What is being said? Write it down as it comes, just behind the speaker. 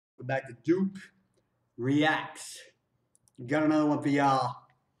Welcome back to Duke Reacts. Got another one for y'all.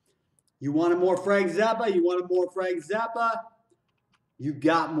 You wanted more Frank Zappa? You wanted more Frank Zappa? You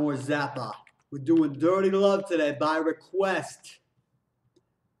got more Zappa. We're doing Dirty Love today by request.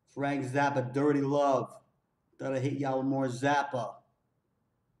 Frank Zappa, Dirty Love. Thought I'd hit y'all with more Zappa.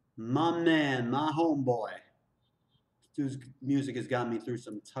 My man, my homeboy. This dude's music has got me through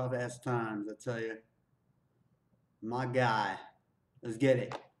some tough ass times, I tell you. My guy. Let's get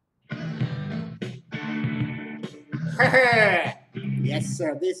it. Yes,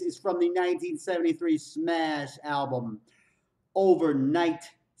 sir. This is from the 1973 smash album, Over-Nite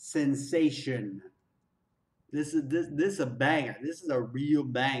Sensation. This is a banger. This is a real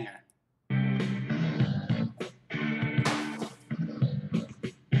banger.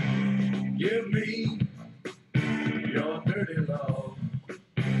 Give me your dirty love,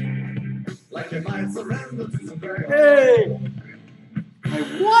 like you might surrender to some girl. Hey! Like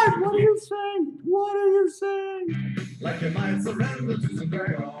what? What are you saying? What are you saying? Like you might surrender to some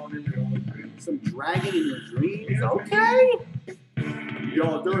girl. Some dragon in your dreams? Okay.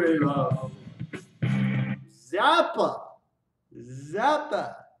 Your dirty love. Zappa.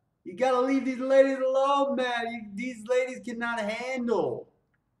 Zappa. You gotta leave these ladies alone, man. These ladies cannot handle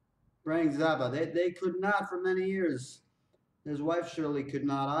Frank Zappa. They could not for many years. His wife Shirley could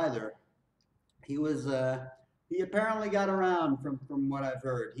not either. He was he apparently got around from what I've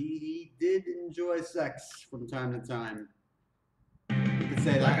heard. He did enjoy sex from time to time. You could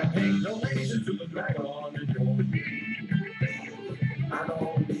say that. Like I paid donation to the dragon in your I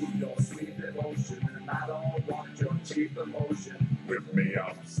don't need your sweet devotion, and I don't want your cheap emotion. Whip me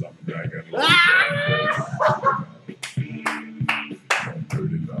up some dragon.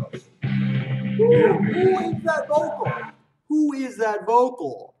 Dirty love. Who is that vocal? Who is that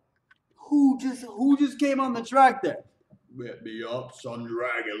vocal? Who just came on the track there? Whip me up some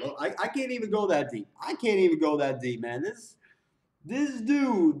dragon. I can't even go that deep. I can't even go that deep, man. This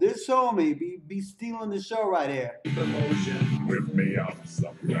dude, this homie, be stealing the show right here. Emotion. Whip me up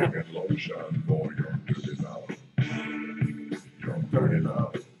some dragon lotion for your dirty love. Your dirty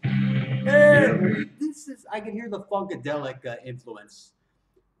love. Hey, I can hear the funkadelic influence.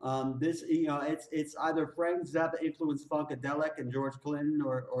 This, you know, it's either Frank Zappa influenced funkadelic and George Clinton,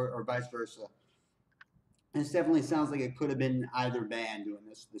 or vice versa. And it definitely sounds like it could have been either band doing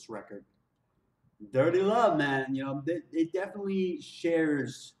this record. Dirty Love, man. You know, it definitely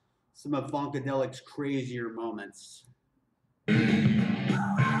shares some of funkadelic's crazier moments. Your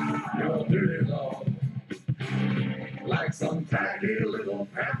dirty love. Like some tiny little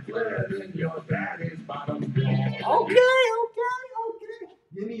pamphlet in your daddy's bottom drawer. Okay.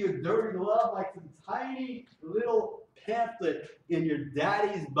 Give me your dirty love like some tiny little pamphlet in your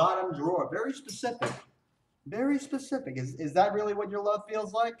daddy's bottom drawer. Very specific. Very specific. Is that really what your love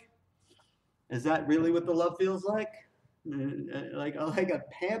feels like? Is that really what the love feels like? Like a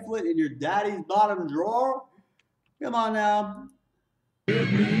pamphlet in your daddy's bottom drawer? Come on now.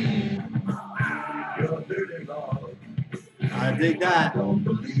 Give me your dirty love. I dig that. I don't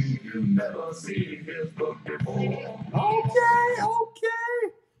believe you've never seen his book before. Okay.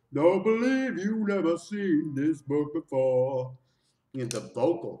 Don't believe you never seen this book before. You know, the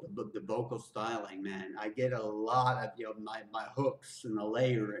vocal styling, man. I get a lot of my hooks and the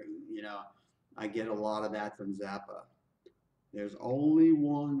layering. You know, I get a lot of that from Zappa. There's only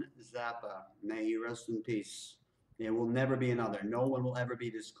one Zappa. May he rest in peace. There will never be another. No one will ever be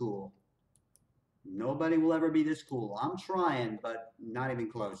this cool. Nobody will ever be this cool. I'm trying, but not even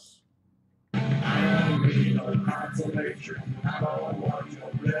close. I don't need no consolation. I don't want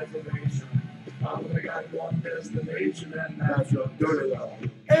your reservation. I only got one destination, and that's your dirty love.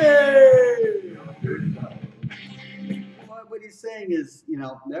 Hey! Your dirty love. What he's saying is, you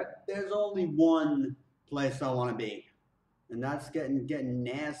know, there's only one place I want to be, and that's getting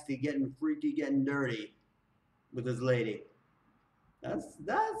nasty, getting freaky, getting dirty with his lady.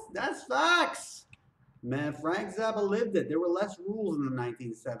 That's facts. Man, Frank Zappa lived it. There were less rules in the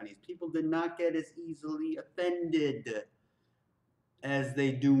 1970s. People did not get as easily offended as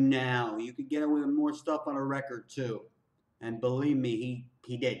they do now. You could get away with more stuff on a record too. And believe me,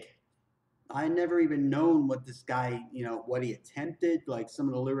 he did. I never even known what this guy, you know, what he attempted, like some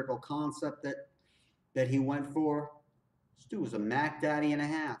of the lyrical concept that he went for. This dude was a Mac Daddy and a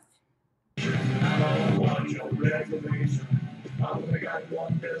half. I don't want your reservation. I only got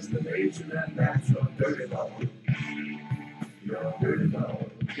one destination, and that's your dirty love. Your dirty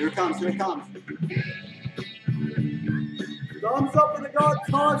love. Here it comes. Thumbs up for the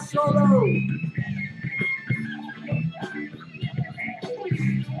guitar solo.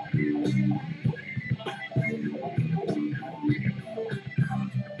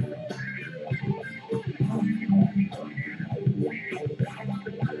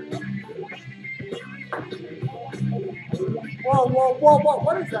 whoa,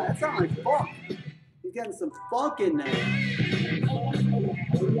 what is that? That sounds like funk. He's getting some funk in there.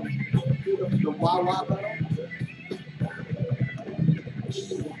 The wah-wah pedal.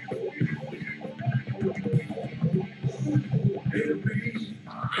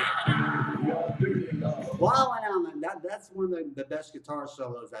 Wow, that's one of the best guitar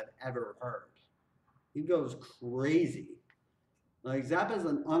solos I've ever heard. He goes crazy. Like Zappa's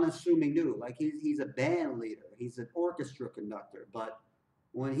an unassuming dude. Like he's a band leader. He's an orchestra conductor. But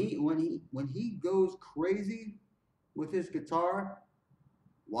when he goes crazy with his guitar,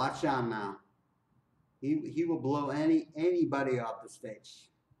 watch out now. He will blow anybody off the stage,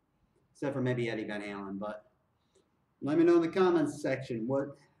 except for maybe Eddie Van Halen. But let me know in the comments section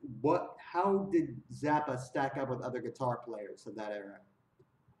how did Zappa stack up with other guitar players of that era?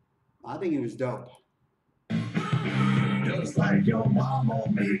 I think he was dope. Just like your mama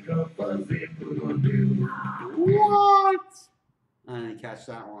make a fuzzy poodle do. What? I didn't catch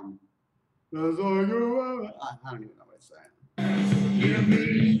that one. That's all you I don't even know what it's saying. Give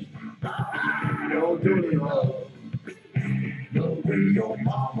me your dirty love. The way your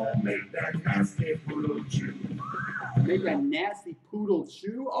mama make that nasty poodle chew. Make that nasty poodle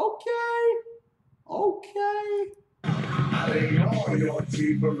chew? Okay. I lay on your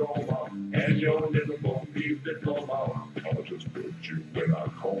cheap aroma and your little bone beef diploma. I'll just put you in a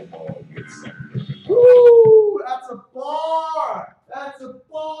coma with something. Woo! That's a bar!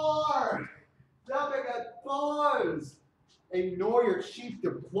 Zappa got bars. Ignore your cheap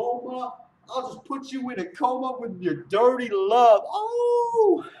diploma. I'll just put you in a coma with your dirty love.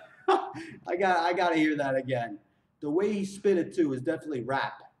 Oh! I gotta hear that again. The way he spit it too is definitely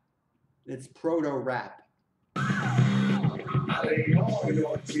rap. It's proto-rap. I lay on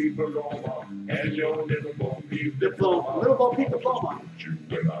your cheap aroma and your little bone beef diploma. Little Bo Peep diploma. Put you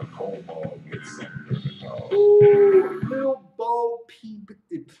in a coma with something. Ooh, Little Bo Peep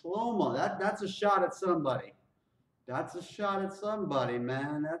diploma. That's a shot at somebody. That's a shot at somebody,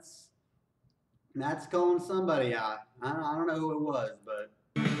 man. That's calling somebody out. I don't know who it was, but.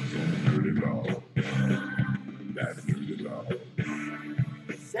 That's dirty love.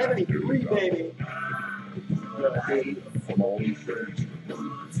 73, baby. From all these friends.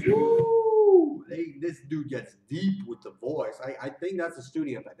 Woo! This dude gets deep with the voice. I think that's a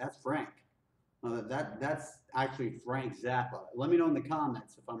studio effect. That's Frank. That's actually Frank Zappa. Let me know in the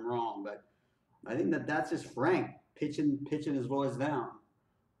comments if I'm wrong, but I think that's just Frank pitching his voice down,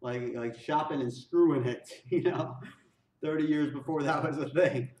 like shopping and screwing it. 30 years before that was a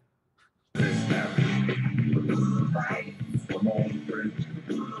thing.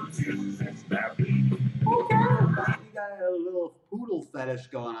 Okay, you got a little poodle fetish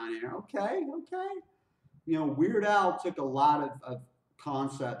going on here. Okay. Weird Al took a lot of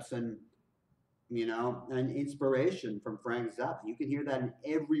concepts and inspiration from Frank Zappa. You can hear that in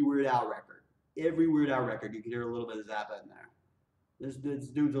every Weird Al record. Every Weird Al record, you can hear a little bit of Zappa in there. This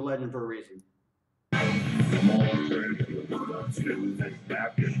dude's a legend for a reason.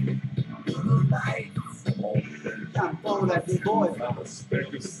 I'm following that deep voice.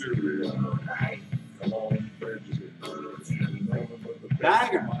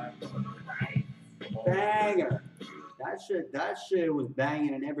 Banger. That shit was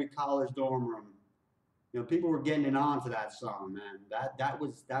banging in every college dorm room. People were getting it on to that song, man. That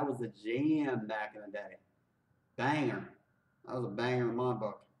was the jam back in the day. Banger. That was a banger in my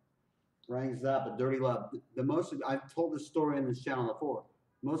book. Frank Zappa, Dirty Love. I've told this story in this channel before.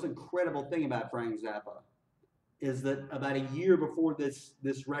 The most incredible thing about Frank Zappa is that about a year before this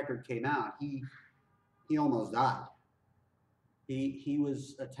record came out, he almost died. He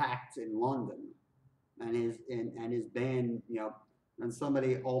was attacked in London, and his band, and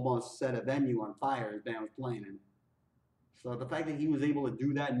somebody almost set a venue on fire. His band was playing in. So the fact that he was able to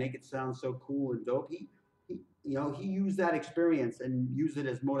do that and make it sound so cool and dope, he used that experience and used it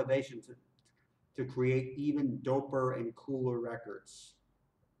as motivation to create even doper and cooler records.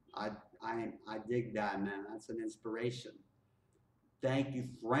 I dig that, man. That's an inspiration. Thank you,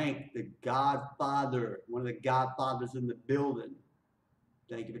 Frank, the Godfather, one of the Godfathers in the building.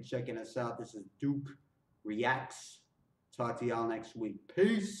 Thank you for checking us out. This is Duke Reacts. Talk to y'all next week.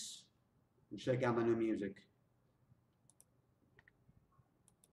 Peace. And check out my new music.